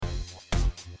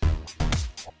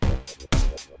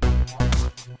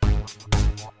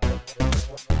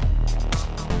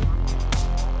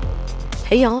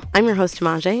Hey y'all, I'm your host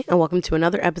Tamaje, and welcome to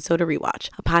another episode of Rewatch,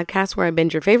 a podcast where I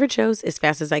binge your favorite shows as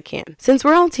fast as I can. Since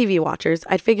we're all TV watchers,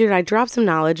 I figured I'd drop some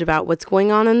knowledge about what's going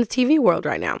on in the TV world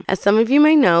right now. As some of you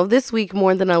may know, this week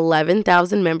more than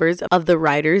 11,000 members of the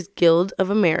Writers Guild of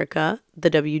America,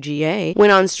 the WGA,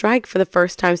 went on strike for the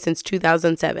first time since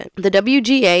 2007. The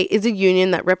WGA is a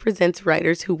union that represents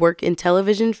writers who work in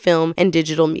television, film, and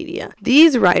digital media.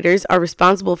 These writers are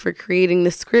responsible for creating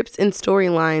the scripts and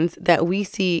storylines that we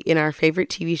see in our favorite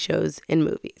TV shows and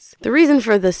movies. The reason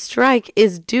for the strike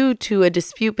is due to a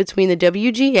dispute between the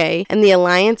WGA and the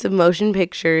Alliance of Motion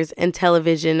Pictures and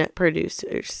Television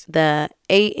Producers, the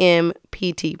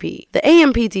AMPTP. The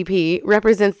AMPTP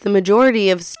represents the majority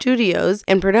of studios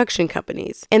and production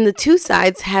companies, and the two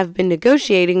sides have been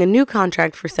negotiating a new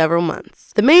contract for several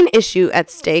months. The main issue at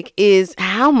stake is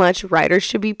how much writers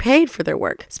should be paid for their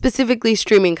work, specifically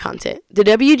streaming content. The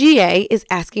WGA is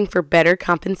asking for better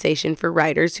compensation for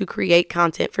writers who create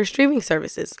content for streaming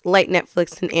services like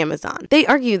Netflix and Amazon. They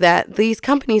argue that these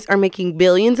companies are making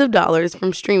billions of dollars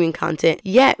from streaming content,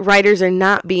 yet writers are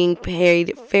not being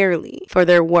paid fairly for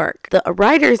their work. The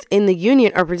writers in the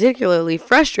union are particularly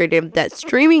frustrated that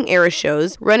streaming era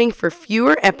shows running for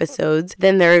fewer episodes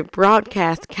than their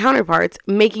broadcast counterparts,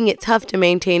 making it tough to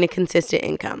maintain a consistent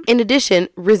income. In addition,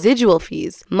 residual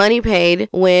fees, money paid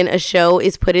when a show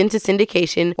is put into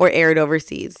syndication or aired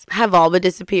overseas, have all but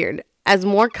disappeared, as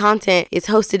more content is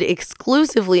hosted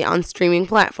exclusively on streaming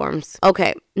platforms.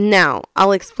 Okay, now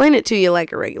I'll explain it to you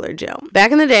like a regular Joe.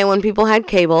 Back in the day when people had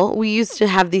cable, we used to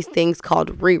have these things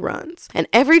called reruns. And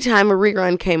every time a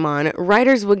rerun came on,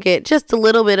 writers would get just a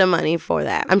little bit of money for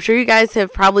that. I'm sure you guys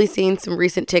have probably seen some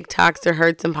recent TikToks or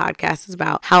heard some podcasts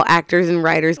about how actors and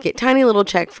writers get tiny little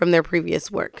check from their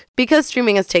previous work. Because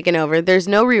streaming has taken over, there's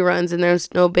no reruns and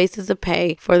there's no basis of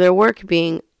pay for their work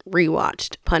being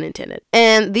rewatched, pun intended.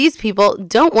 And these people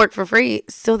don't work for free,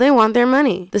 so they want their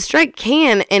money. The strike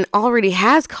can and already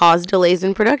has caused delays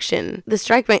in production. The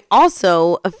strike may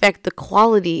also affect the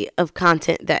quality of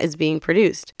content that is being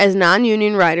produced, as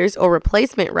non-union writers or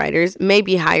replacement writers may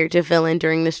be hired to fill in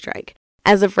during the strike.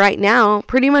 As of right now,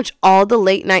 pretty much all the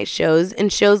late night shows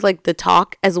and shows like The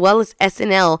Talk as well as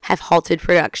SNL have halted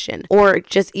production or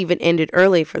just even ended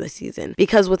early for the season,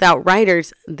 because without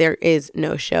writers, there is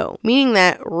no show. Meaning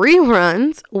that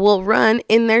reruns will run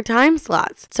in their time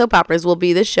slots. Soap operas will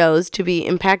be the shows to be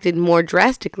impacted more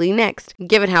drastically next,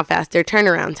 given how fast their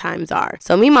turnaround times are.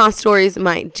 So Meemaw stories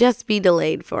might just be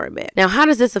delayed for a bit. Now, how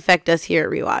does this affect us here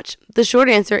at Rewatch? The short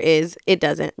answer is it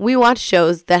doesn't. We watch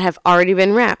shows that have already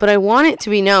been wrapped, but I want it to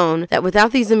be known that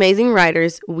without these amazing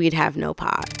writers, we'd have no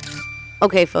pod.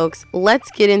 Okay, folks,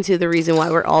 let's get into the reason why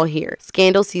we're all here.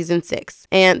 Scandal Season 6.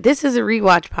 And this is a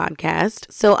rewatch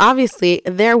podcast, so obviously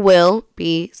there will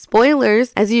be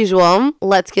spoilers as usual.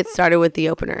 Let's get started with the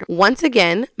opener. Once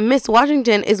again, Miss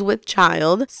Washington is with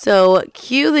child, so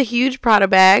cue the huge Prada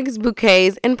bags,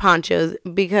 bouquets, and ponchos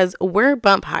because we're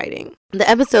bump hiding. The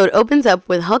episode opens up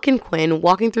with Huck and Quinn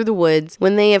walking through the woods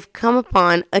when they have come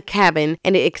upon a cabin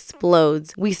and it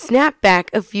explodes. We snap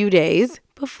back a few days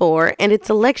before and it's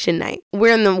election night.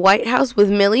 We're in the White House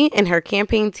with Millie and her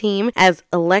campaign team as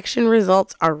election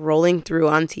results are rolling through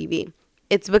on TV.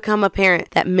 It's become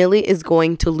apparent that Millie is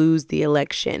going to lose the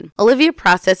election. Olivia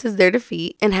processes their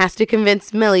defeat and has to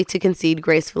convince Millie to concede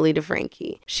gracefully to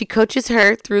Frankie. She coaches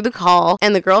her through the call,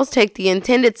 and the girls take the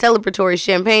intended celebratory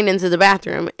champagne into the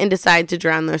bathroom and decide to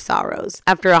drown their sorrows.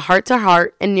 After a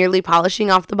heart-to-heart and nearly polishing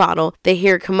off the bottle, they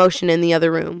hear commotion in the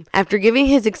other room. After giving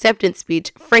his acceptance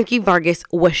speech, Frankie Vargas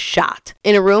was shot.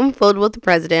 In a room filled with the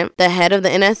president, the head of the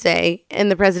NSA,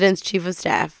 and the president's chief of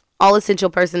staff, all essential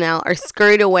personnel are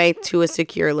scurried away to a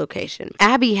secure location.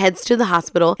 Abby heads to the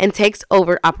hospital and takes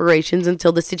over operations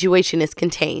until the situation is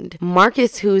contained.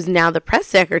 Marcus, who's now the press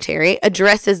secretary,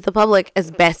 addresses the public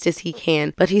as best as he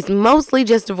can, but he's mostly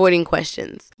just avoiding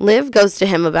questions. Liv goes to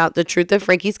him about the truth of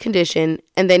Frankie's condition,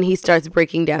 and then he starts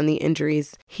breaking down the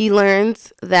injuries. He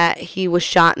learns that he was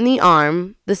shot in the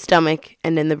arm, the stomach,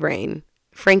 and in the brain.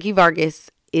 Frankie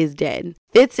Vargas is dead.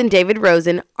 Fitz and David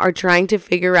Rosen are trying to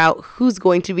figure out who's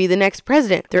going to be the next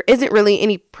president. There isn't really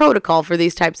any protocol for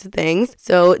these types of things,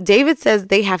 so David says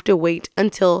they have to wait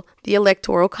until the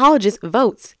Electoral College's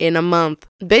votes in a month.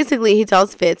 Basically, he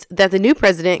tells Fitz that the new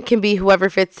president can be whoever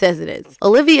Fitz says it is.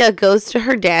 Olivia goes to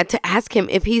her dad to ask him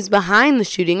if he's behind the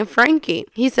shooting of Frankie.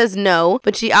 He says no,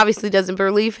 but she obviously doesn't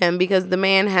believe him because the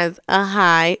man has a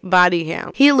high body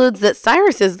count. He alludes that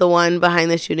Cyrus is the one behind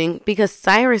the shooting because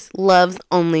Cyrus loves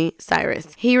only Cyrus.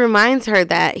 Vargas. He reminds her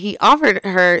that he offered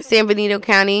her San Benito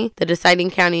County, the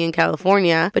deciding county in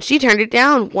California, but she turned it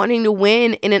down, wanting to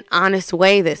win in an honest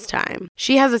way this time.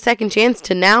 She has a second chance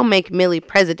to now make Millie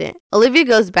president. Olivia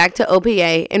goes back to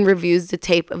OPA and reviews the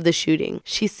tape of the shooting.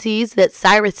 She sees that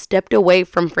Cyrus stepped away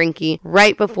from Frankie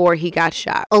right before he got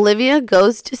shot. Olivia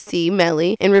goes to see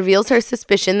Mellie and reveals her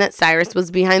suspicion that Cyrus was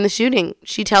behind the shooting.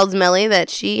 She tells Mellie that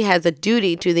she has a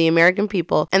duty to the American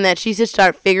people and that she should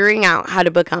start figuring out how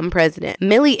to become president.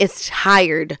 Millie is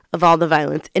tired of all the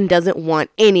violence and doesn't want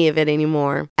any of it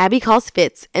anymore. Abby calls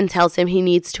Fitz and tells him he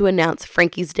needs to announce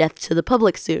Frankie's death to the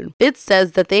public soon. Fitz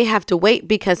says that they have to wait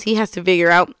because he has to figure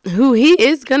out who he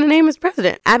is gonna name as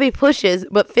president. Abby pushes,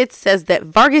 but Fitz says that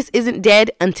Vargas isn't dead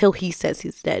until he says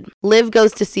he's dead. Liv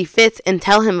goes to see Fitz and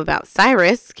tell him about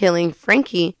Cyrus killing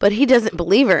Frankie, but he doesn't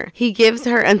believe her. He gives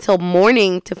her until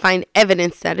morning to find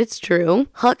evidence that it's true.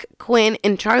 Huck, Quinn,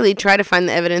 and Charlie try to find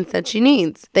the evidence that she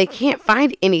needs. They can't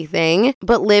find anything,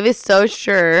 but Liv is so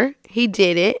sure he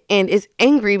did it and is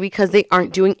angry because they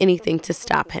aren't doing anything to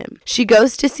stop him. She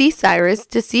goes to see Cyrus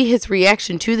to see his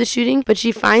reaction to the shooting, but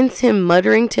she finds him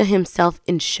muttering to himself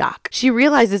in shock. She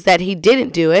realizes that he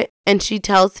didn't do it, and she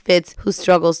tells Fitz, who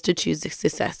struggles to choose a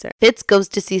successor. Fitz goes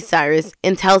to see Cyrus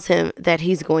and tells him that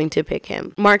he's going to pick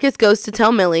him. Marcus goes to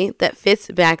tell Millie that Fitz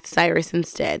backed Cyrus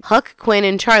instead. Huck, Quinn,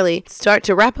 and Charlie start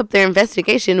to wrap up their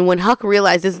investigation when Huck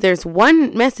realizes there's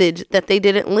one message that they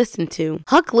didn't listen to.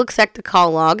 Huck looks at the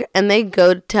call log and they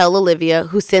go to tell Olivia,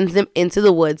 who sends them into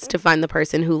the woods to find the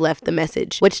person who left the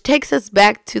message, which takes us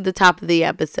back to the top of the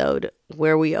episode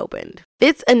where we opened.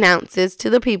 Fitz announces to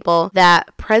the people that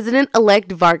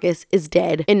President-elect Vargas is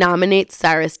dead and nominates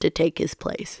Cyrus to take his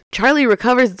place. Charlie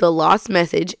recovers the lost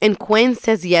message and Quinn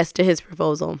says yes to his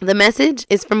proposal. The message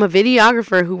is from a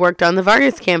videographer who worked on the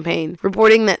Vargas campaign,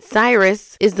 reporting that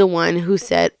Cyrus is the one who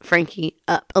set Frankie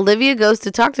up. Olivia goes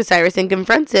to talk to Cyrus and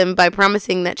confronts him by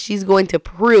promising that she's going to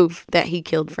prove that he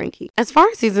killed Frankie. As far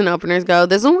as season openers go,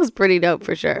 this one was pretty dope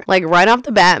for sure. Like right off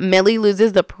the bat, Millie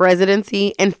loses the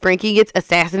presidency and Frankie gets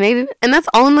assassinated, and that's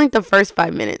all in like the first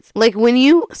 5 minutes. Like when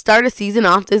you start a season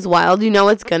off this wild, you know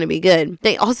it's gonna be good.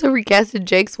 They also recasted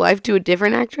Jake's wife to a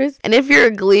different actress, and if you're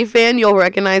a Glee fan, you'll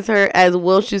recognize her as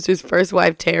Will Schuster's first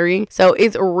wife, Terry. So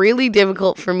it's really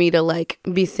difficult for me to like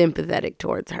be sympathetic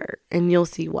towards her, and you'll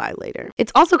see why later.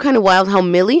 It's also kind of wild how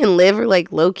Millie and Liv are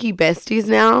like low-key besties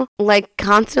now. Like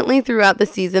constantly throughout the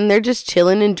season, they're just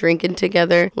chilling and drinking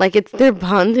together. Like it's their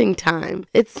bonding time.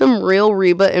 It's some real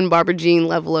Reba and Barbara Jean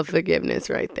level of forgiveness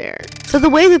right there. So the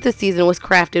way that the season was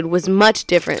crafted was much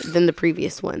different than the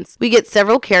previous ones. We get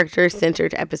several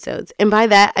character-centered episodes, and by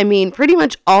that I mean pretty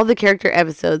much all the character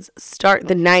episodes start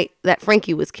the night that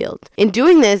Frankie was killed. In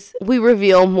doing this, we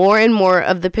reveal more and more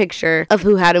of the picture of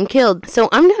who had him killed. So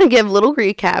I'm going to give little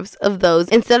recaps of those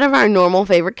instead of our normal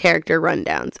favorite character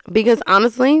rundowns, because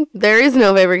honestly, there is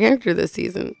no favorite character this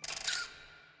season.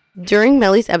 During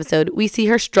Mellie's episode, we see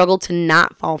her struggle to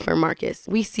not fall for Marcus.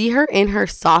 We see her in her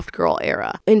soft girl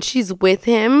era. When she's with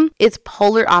him, it's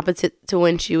polar opposite to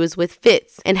when she was with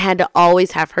Fitz and had to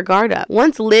always have her guard up.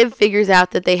 Once Liv figures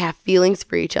out that they have feelings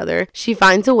for each other, she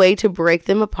finds a way to break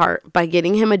them apart by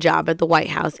getting him a job at the White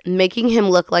House and making him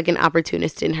look like an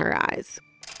opportunist in her eyes.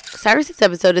 Cyrus's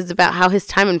episode is about how his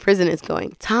time in prison is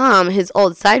going. Tom, his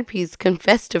old side piece,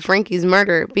 confessed to Frankie's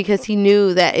murder because he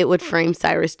knew that it would frame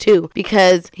Cyrus too,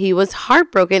 because he was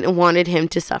heartbroken and wanted him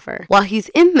to suffer. While he's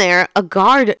in there, a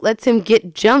guard lets him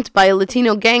get jumped by a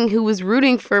Latino gang who was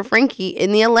rooting for Frankie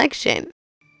in the election.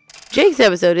 Jake's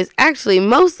episode is actually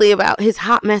mostly about his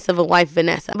hot mess of a wife,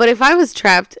 Vanessa. But if I was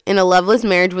trapped in a loveless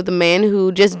marriage with a man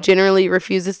who just generally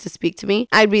refuses to speak to me,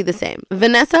 I'd be the same.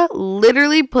 Vanessa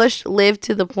literally pushed Liv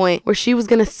to the point where she was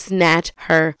gonna snatch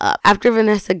her up. After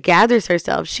Vanessa gathers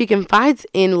herself, she confides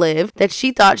in Liv that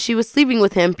she thought she was sleeping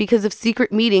with him because of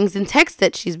secret meetings and texts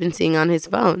that she's been seeing on his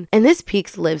phone. And this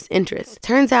piques Liv's interest.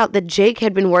 Turns out that Jake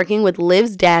had been working with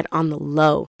Liv's dad on the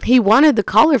low. He wanted the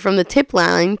caller from the tip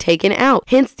line taken out,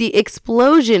 hence the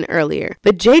explosion earlier.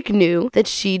 But Jake knew that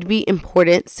she'd be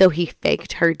important, so he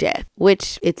faked her death,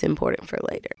 which it's important for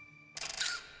later.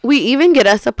 We even get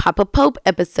us a Papa Pope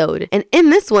episode, and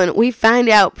in this one, we find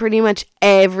out pretty much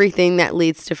everything that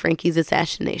leads to Frankie's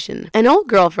assassination. An old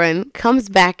girlfriend comes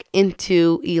back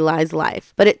into Eli's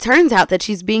life, but it turns out that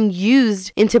she's being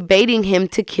used into baiting him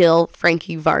to kill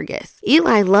Frankie Vargas.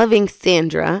 Eli, loving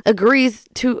Sandra, agrees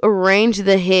to arrange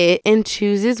the hit and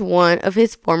chooses one of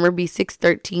his former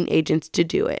B613 agents to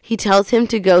do it. He tells him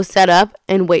to go set up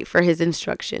and wait for his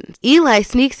instructions. Eli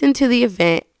sneaks into the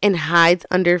event and hides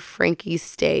under Frankie's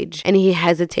stage, and he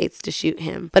hesitates to shoot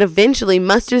him, but eventually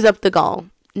musters up the gall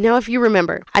Now, if you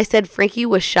remember, I said Frankie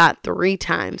was shot 3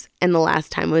 times and the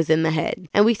last time was in the head.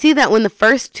 And we see that when the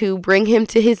first 2 bring him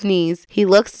to his knees, he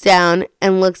looks down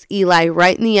and looks Eli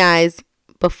right in the eyes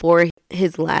before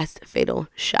his last fatal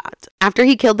shot. After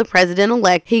he killed the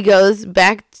president-elect, he goes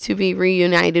back to be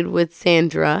reunited with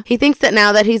Sandra. He thinks that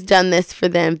now that he's done this for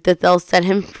them, that they'll set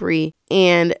him free,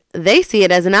 and they see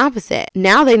it as an opposite.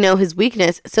 Now they know his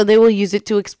weakness, so they will use it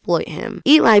to exploit him.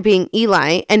 Eli, being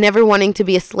Eli and never wanting to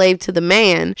be a slave to the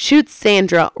man, shoots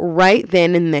Sandra right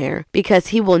then and there because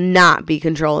he will not be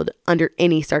controlled under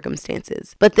any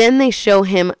circumstances. But then they show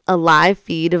him a live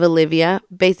feed of Olivia,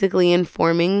 basically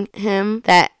informing him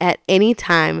that at any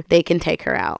time they can take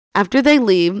her out. After they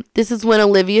leave, this is when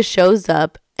Olivia shows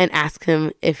up and asks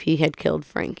him if he had killed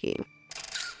Frankie.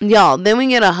 Y'all, then we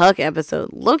get a Huck episode.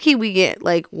 Low-key, we get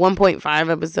like 1.5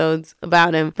 episodes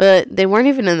about him, but they weren't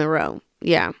even in the row.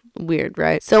 Yeah, weird,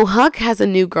 right? So Huck has a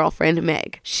new girlfriend,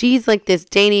 Meg. She's like this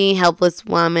dainty, helpless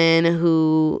woman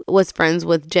who was friends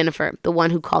with Jennifer, the one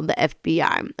who called the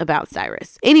FBI about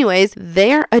Cyrus. Anyways,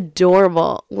 they're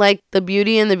adorable. Like the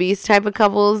Beauty and the Beast type of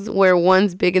couples where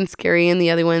one's big and scary and the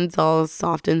other one's all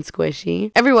soft and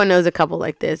squishy. Everyone knows a couple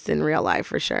like this in real life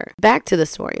for sure. Back to the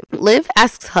story. Liv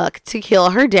asks Huck to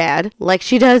kill her dad like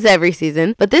she does every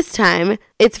season, but this time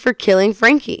it's for killing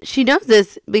Frankie. She knows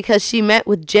this because she met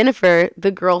with Jennifer,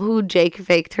 the girl who Jake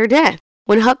faked her death.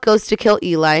 When Huck goes to kill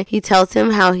Eli, he tells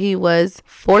him how he was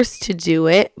forced to do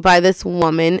it by this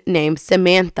woman named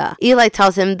Samantha. Eli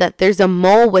tells him that there's a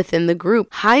mole within the group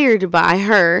hired by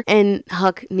her and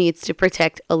Huck needs to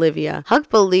protect Olivia. Huck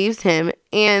believes him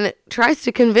and tries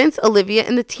to convince Olivia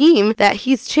and the team that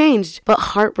he's changed, but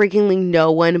heartbreakingly no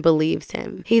one believes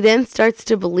him. He then starts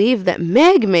to believe that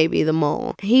Meg may be the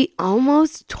mole. He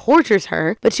almost tortures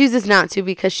her, but chooses not to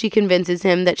because she convinces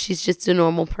him that she's just a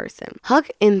normal person. Huck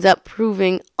ends up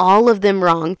proving all of them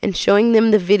wrong and showing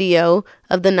them the video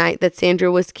of the night that Sandra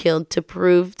was killed to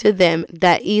prove to them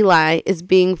that Eli is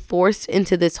being forced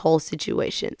into this whole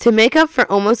situation. To make up for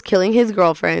almost killing his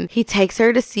girlfriend, he takes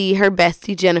her to see her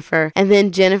bestie Jennifer, and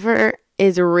then Jennifer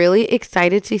is really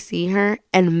excited to see her,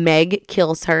 and Meg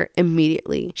kills her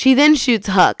immediately. She then shoots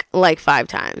Huck like 5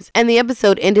 times, and the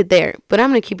episode ended there, but I'm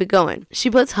gonna keep it going.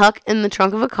 She puts Huck in the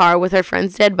trunk of a car with her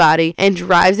friend's dead body and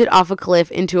drives it off a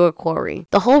cliff into a quarry.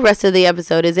 The whole rest of the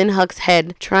episode is in Huck's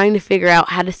head trying to figure out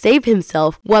how to save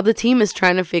himself while the team is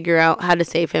trying to figure out how to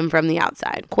save him from the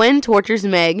outside. Quinn tortures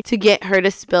Meg to get her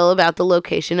to spill about the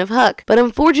location of Huck, but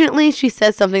unfortunately she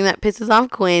says something that pisses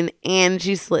off Quinn and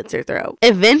she slits her throat.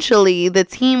 Eventually, the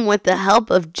team, with the help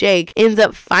of Jake, ends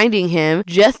up finding him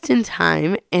just in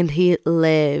time and he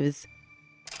lives.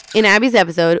 In Abby's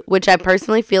episode, which I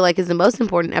personally feel like is the most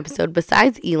important episode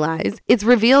besides Eli's, it's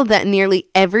revealed that nearly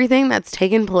everything that's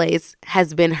taken place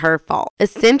has been her fault.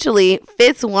 Essentially,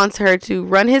 Fitz wants her to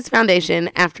run his foundation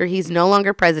after he's no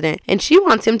longer president, and she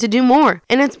wants him to do more.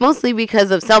 And it's mostly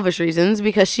because of selfish reasons,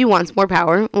 because she wants more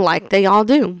power, like they all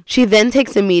do. She then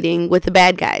takes a meeting with the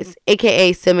bad guys,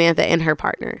 aka Samantha and her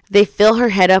partner. They fill her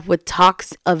head up with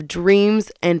talks of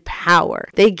dreams and power.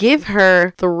 They give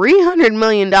her $300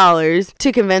 million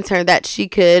to convince her that she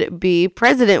could be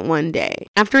president one day.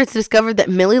 After it's discovered that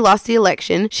Millie lost the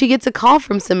election, she gets a call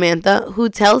from Samantha who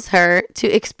tells her to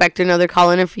expect another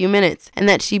call in a few minutes and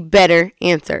that she better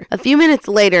answer. A few minutes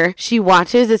later, she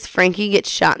watches as Frankie gets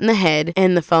shot in the head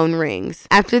and the phone rings.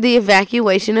 After the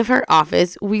evacuation of her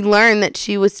office, we learn that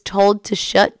she was told to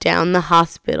shut down the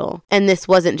hospital, and this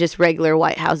wasn't just regular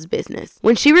White House business.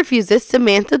 When she refuses,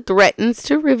 Samantha threatens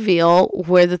to reveal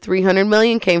where the $300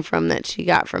 million came from that she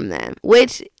got from them,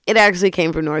 which it actually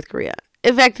came from North Korea,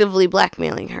 effectively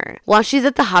blackmailing her. While she's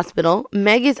at the hospital,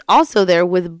 Meg is also there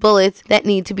with bullets that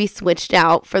need to be switched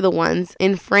out for the ones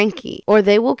in Frankie, or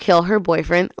they will kill her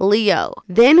boyfriend, Leo.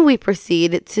 Then we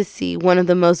proceed to see one of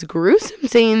the most gruesome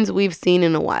scenes we've seen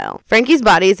in a while. Frankie's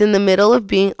body is in the middle of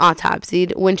being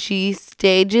autopsied when she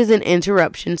stages an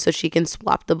interruption so she can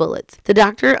swap the bullets. The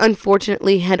doctor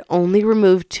unfortunately had only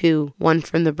removed 2, one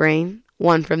from the brain,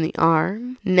 one from the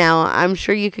arm. Now, I'm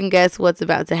sure you can guess what's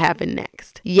about to happen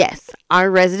next. Yes,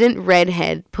 our resident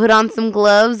redhead put on some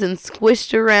gloves and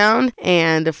squished around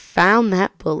and found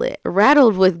that bullet.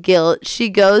 Rattled with guilt, she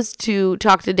goes to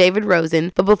talk to David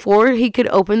Rosen, but before he could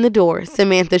open the door,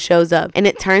 Samantha shows up, and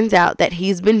it turns out that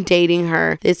he's been dating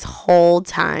her this whole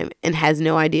time and has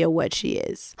no idea what she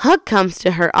is. Huck comes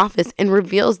to her office and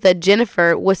reveals that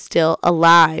Jennifer was still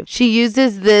alive. She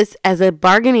uses this as a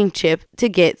bargaining chip to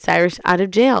get Cyrus out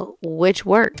of jail, which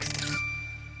works.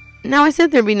 Now, I said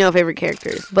there'd be no favorite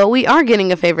characters, but we are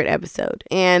getting a favorite episode,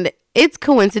 and It's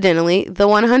coincidentally the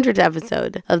 100th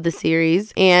episode of the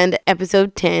series and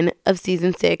episode 10 of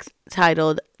season 6,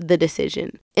 titled The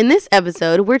Decision. In this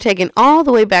episode, we're taken all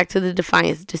the way back to the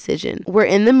Defiance decision. We're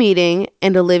in the meeting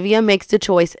and Olivia makes the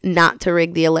choice not to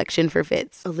rig the election for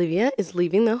Fitz. Olivia is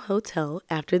leaving the hotel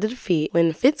after the defeat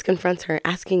when Fitz confronts her,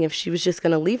 asking if she was just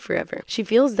going to leave forever. She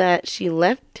feels that she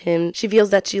let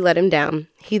him down.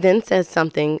 He then says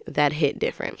something that hit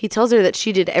different. He tells her that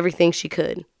she did everything she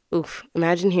could. Oof,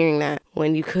 imagine hearing that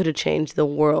when you could have changed the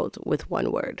world with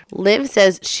one word. Liv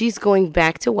says she's going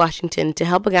back to Washington to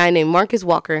help a guy named Marcus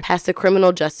Walker pass a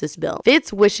criminal justice bill.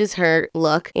 Fitz wishes her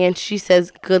luck, and she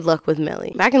says good luck with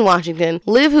Millie. Back in Washington,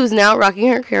 Liv, who's now rocking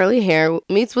her curly hair,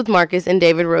 meets with Marcus and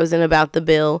David Rosen about the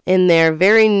bill in their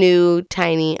very new,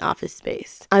 tiny office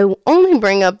space. I only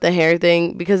bring up the hair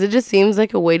thing because it just seems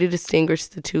like a way to distinguish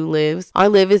the two Livs. Our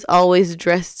Liv is always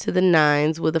dressed to the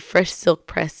nines with a fresh silk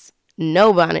press.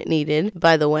 No bonnet needed,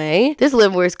 by the way. This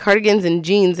Liv wears cardigans and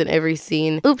jeans in every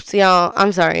scene. Oops, y'all.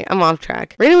 I'm sorry. I'm off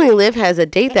track. Randomly, Liv has a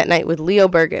date that night with Leo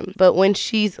Bergen. But when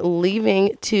she's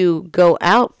leaving to go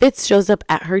out, Fitz shows up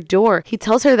at her door. He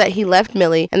tells her that he left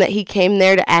Millie and that he came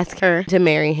there to ask her to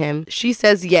marry him. She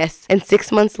says yes. And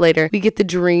 6 months later, we get the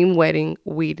dream wedding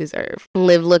we deserve.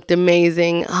 Liv looked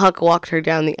amazing. Huck walked her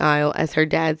down the aisle as her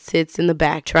dad sits in the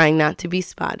back trying not to be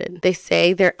spotted. They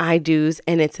say their I do's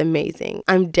and it's amazing.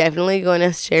 I'm definitely going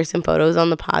to share some photos on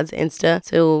the pod's Insta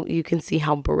so you can see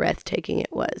how breathtaking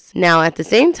it was. Now, at the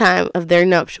same time of their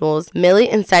nuptials, Millie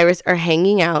and Cyrus are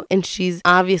hanging out and she's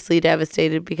obviously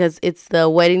devastated because it's the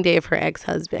wedding day of her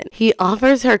ex-husband. He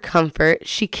offers her comfort,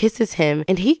 she kisses him,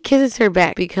 and he kisses her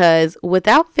back because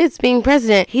without Fitz being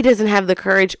president, he doesn't have the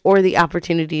courage or the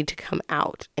opportunity to come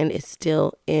out and is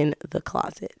still in the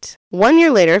closet. 1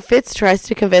 year later, Fitz tries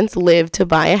to convince Liv to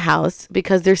buy a house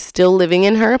because they're still living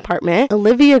in her apartment.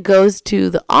 Olivia goes to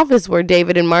the office where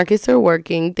David and Marcus are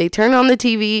working. They turn on the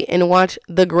TV and watch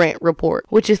The Grant Report,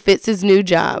 which is Fitz's new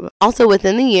job. Also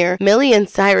within the year, Millie and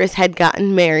Cyrus had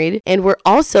gotten married and were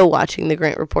also watching The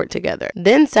Grant Report together.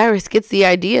 Then Cyrus gets the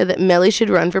idea that Millie should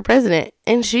run for president,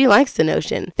 and she likes the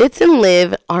notion. Fitz and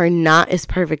Liv are not as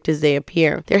perfect as they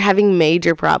appear. They're having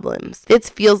major problems. Fitz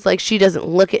feels like she doesn't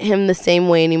look at him the same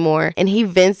way anymore, and he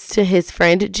vents to his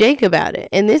friend Jake about it.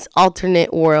 In this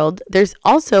alternate world, there's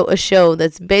also a show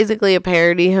that's basically a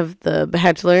parody of The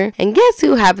Bachelor, and guess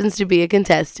who happens to be a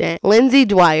contestant? Lindsay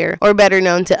Dwyer, or better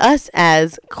known to us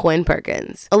as Quinn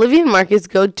Perkins. Olivia and Marcus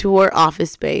go to her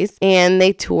office space, and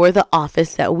they tour the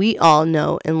office that we all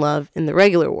know and love in the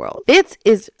regular world. Fitz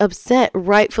is upset,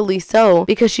 rightfully so,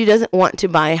 because she doesn't want to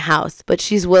buy a house, but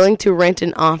she's willing to rent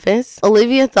an office.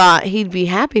 Olivia thought he'd be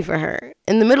happy for her.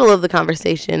 In the middle of the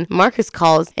conversation, Marcus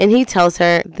calls and he tells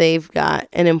her they've got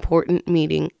an important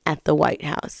meeting at the White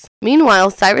House.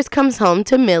 Meanwhile, Cyrus comes home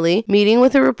to Millie, meeting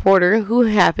with a reporter who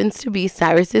happens to be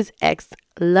Cyrus's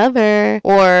ex-lover,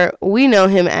 or we know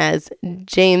him as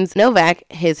James Novak,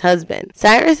 his husband.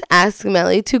 Cyrus asks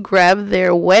Millie to grab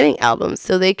their wedding album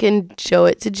so they can show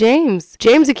it to James.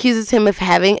 James accuses him of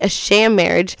having a sham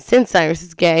marriage since Cyrus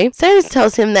is gay. Cyrus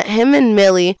tells him that him and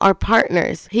Millie are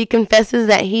partners. He confesses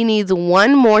that he needs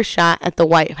one more shot at the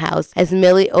White House as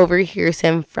Millie overhears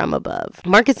him from above.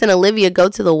 Marcus and Olivia go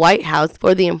to the White House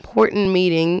for the important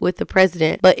meeting with the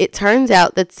president, but it turns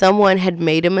out that someone had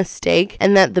made a mistake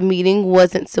and that the meeting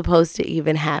wasn't supposed to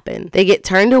even happen. They get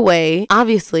turned away.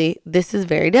 Obviously, this is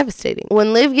very devastating.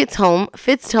 When Liv gets home,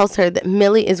 Fitz tells her that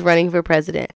Millie is running for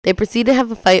president. They proceed to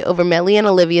have a fight over Millie and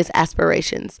Olivia's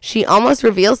aspirations. She almost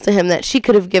reveals to him that she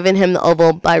could have given him the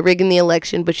Oval by rigging the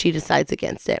election, but she decides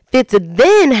against it. Fitz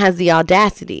then has the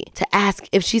audacity to ask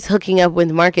if she's hooking up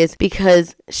with Marcus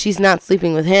because she's not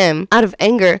sleeping with him. Out of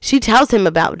anger, she tells him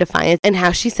about Defiance and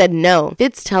how she said no.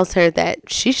 Fitz tells her that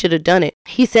she should have done it.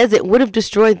 He says it would have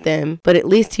destroyed them, but at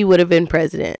least he would have been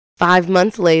president. 5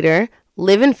 months later,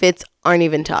 Liv and Fitz aren't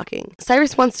even talking.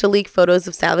 Cyrus wants to leak photos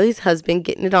of Sally's husband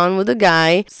getting it on with a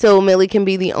guy so Millie can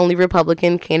be the only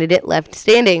Republican candidate left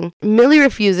standing. Millie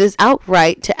refuses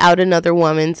outright to out another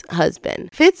woman's husband.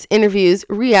 Fitz interviews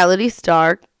reality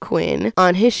star Quinn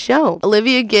on his show.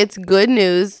 Olivia gets good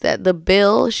news that the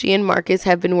bill she and Marcus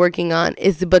have been working on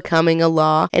is becoming a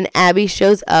law, and Abby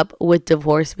shows up with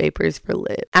divorce papers for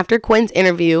Liv. After Quinn's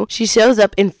interview, she shows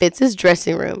up in Fitz's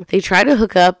dressing room. They try to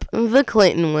hook up the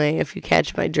Clinton way, if you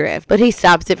catch my drift, but he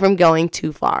stops it from going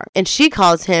too far, and she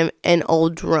calls him an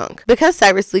old drunk. Because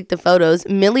Cyrus leaked the photos,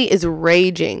 Millie is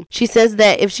raging. She says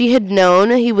that if she had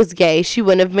known he was gay, she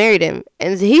wouldn't have married him,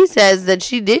 and he says that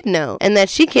she did know, and that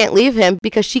she can't leave him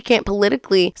because she can't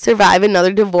politically survive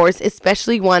another divorce,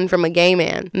 especially one from a gay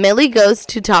man. Millie goes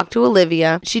to talk to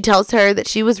Olivia. She tells her that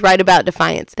she was right about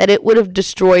Defiance, that it would have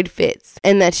destroyed Fitz,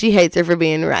 and that she hates her for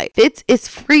being right. Fitz is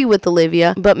free with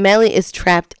Olivia, but Mellie is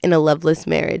trapped in a loveless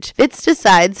marriage. Fitz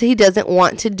decides he doesn't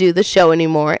want to do the show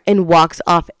anymore and walks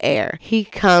off air. He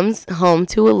comes home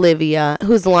to Olivia,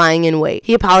 who's lying in wait.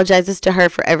 He apologizes to her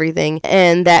for everything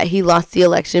and that he lost the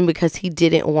election because he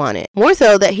didn't want it. More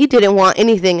so that he didn't want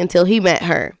anything until he met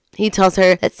her. He tells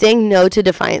her that saying no to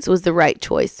Defiance was the right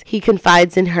choice. He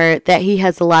confides in her that he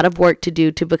has a lot of work to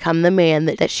do to become the man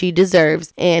that she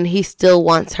deserves, and he still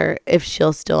wants her if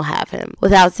she'll still have him.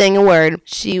 Without saying a word,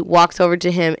 she walks over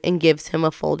to him and gives him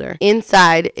a folder.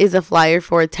 Inside is a flyer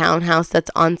for a townhouse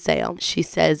that's on sale. She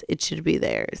says it should be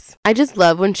theirs. I just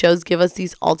love when shows give us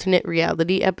these alternate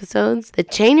reality episodes. The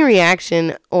chain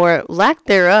reaction, or lack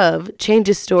thereof,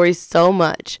 changes stories so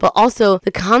much, but also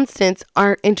the constants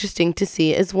are interesting to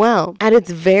see as well. At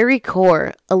its very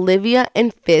core, Olivia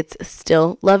and Fitz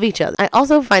still love each other. I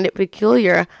also find it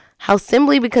peculiar how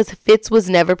simply because Fitz was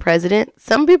never president,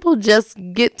 some people just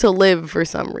get to live for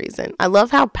some reason. I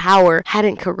love how power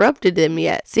hadn't corrupted them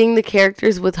yet. Seeing the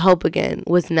characters with hope again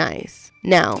was nice.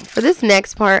 Now, for this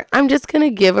next part, I'm just going to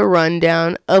give a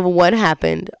rundown of what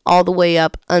happened all the way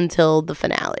up until the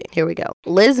finale. Here we go.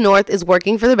 Liz North is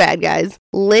working for the bad guys.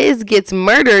 Liz gets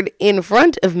murdered in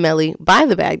front of Mellie by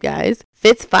the bad guys.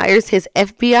 Fitz fires his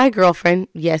FBI girlfriend,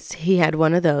 yes, he had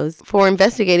one of those, for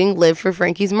investigating Liv for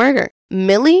Frankie's murder.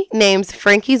 Millie names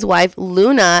Frankie's wife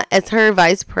Luna as her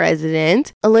vice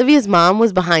president. Olivia's mom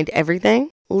was behind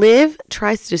everything. Liv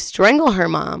tries to strangle her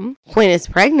mom. Quinn is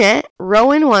pregnant.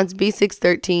 Rowan wants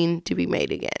B613 to be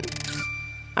made again.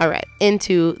 All right,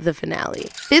 into the finale.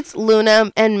 Fitz,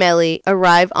 Luna, and Mellie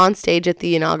arrive on stage at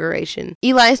the inauguration.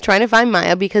 Eli is trying to find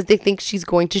Maya because they think she's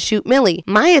going to shoot Millie.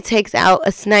 Maya takes out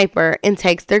a sniper and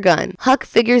takes their gun. Huck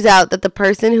figures out that the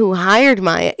person who hired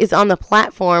Maya is on the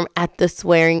platform at the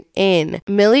swearing in.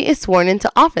 Millie is sworn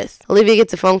into office. Olivia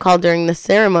gets a phone call during the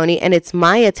ceremony, and it's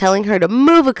Maya telling her to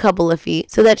move a couple of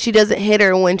feet so that she doesn't hit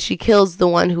her when she kills the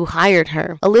one who hired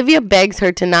her. Olivia begs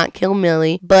her to not kill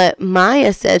Millie, but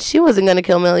Maya says she wasn't going to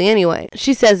kill Millie anyway.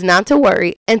 She says not to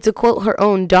worry, and to quote her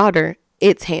own daughter,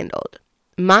 it's handled.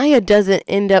 Maya doesn't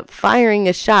end up firing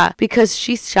a shot because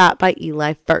she's shot by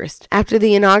Eli first. After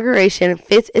the inauguration,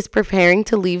 Fitz is preparing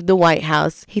to leave the White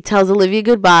House. He tells Olivia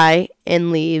goodbye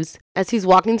and leaves. As he's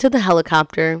walking to the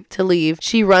helicopter to leave,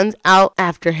 she runs out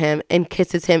after him and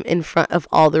kisses him in front of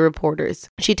all the reporters.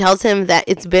 She tells him that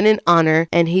it's been an honor,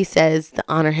 and he says the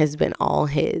honor has been all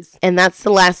his. And that's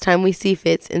the last time we see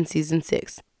Fitz in season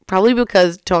 6. Probably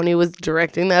because Tony was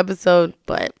directing the episode,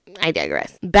 but I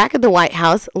digress. Back at the White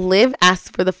House, Liv asks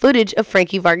for the footage of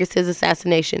Frankie Vargas's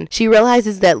assassination. She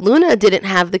realizes that Luna didn't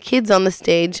have the kids on the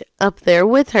stage up there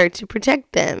with her to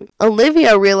protect them.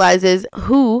 Olivia realizes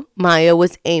who Maya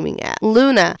was aiming at.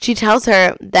 Luna. She tells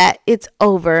her that it's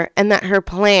over and that her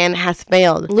plan has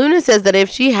failed. Luna says that if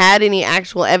she had any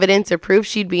actual evidence or proof,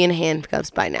 she'd be in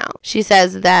handcuffs by now. She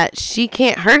says that she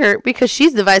can't hurt her because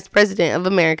she's the vice president of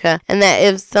America, and that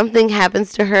if something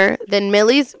happens to her, then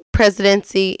Millie's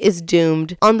presidency is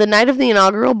doomed. On the night of the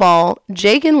inaugural ball,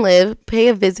 Jake and Liv pay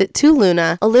a visit to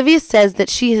Luna. Olivia says that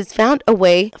she has found a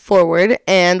way forward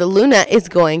and Luna is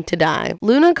going to die.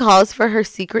 Luna calls for her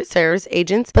Secret Service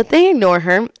agents, but they ignore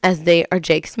her as they are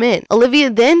Jake's men. Olivia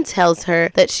then tells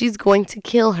her that she's going to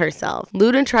kill herself.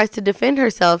 Luna tries to defend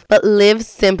herself, but Liv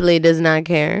simply does not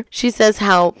care. She says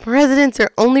how presidents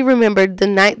are only remembered the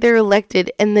night they're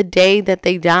elected and the day that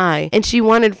they die, and she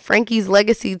wanted Frankie's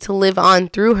legacy to live on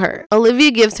through her.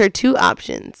 Olivia gives her two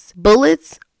options: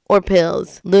 bullets or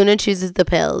pills. Luna chooses the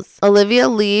pills. Olivia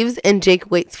leaves and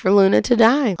Jake waits for Luna to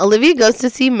die. Olivia goes to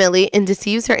see Millie and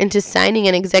deceives her into signing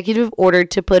an executive order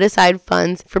to put aside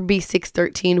funds for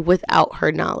B613 without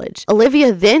her knowledge.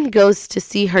 Olivia then goes to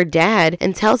see her dad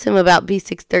and tells him about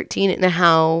B613 and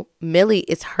how Millie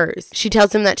is hers. She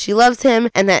tells him that she loves him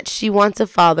and that she wants a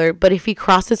father, but if he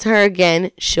crosses her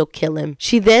again, she'll kill him.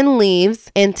 She then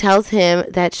leaves and tells him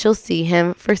that she'll see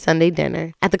him for Sunday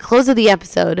dinner. At the close of the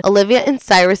episode, Olivia and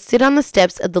Cyrus sit on the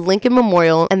steps of the Lincoln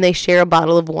Memorial and they share a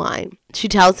bottle of wine. She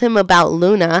tells him about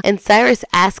Luna, and Cyrus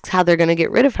asks how they're going to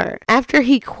get rid of her. After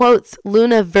he quotes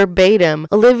Luna verbatim,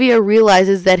 Olivia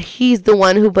realizes that he's the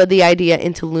one who put the idea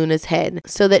into Luna's head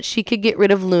so that she could get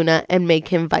rid of Luna and make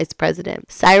him vice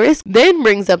president. Cyrus then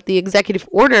brings up the executive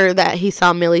order that he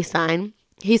saw Millie sign.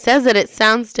 He says that it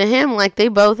sounds to him like they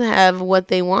both have what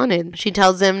they wanted. She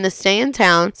tells him to stay in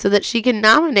town so that she can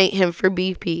nominate him for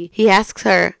BP. He asks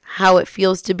her how it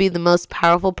feels to be the most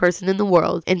powerful person in the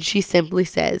world, and she simply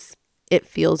says, "It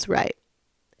feels right."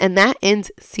 and that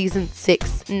ends season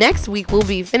 6. Next week, we'll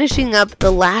be finishing up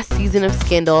the last season of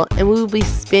Scandal, and we will be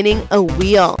spinning a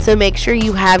wheel. So make sure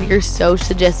you have your show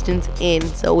suggestions in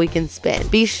so we can spin.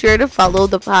 Be sure to follow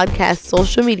the podcast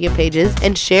social media pages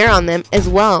and share on them as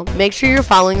well. Make sure you're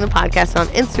following the podcast on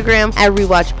Instagram at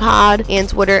RewatchPod and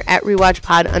Twitter at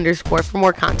RewatchPod_ for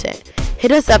more content.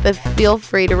 Hit us up and feel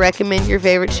free to recommend your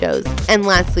favorite shows. And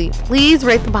lastly, please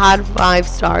rate the pod 5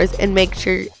 stars and make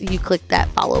sure you click that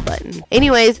follow button.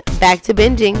 Anyways, back to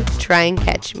binging. Try and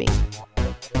catch me.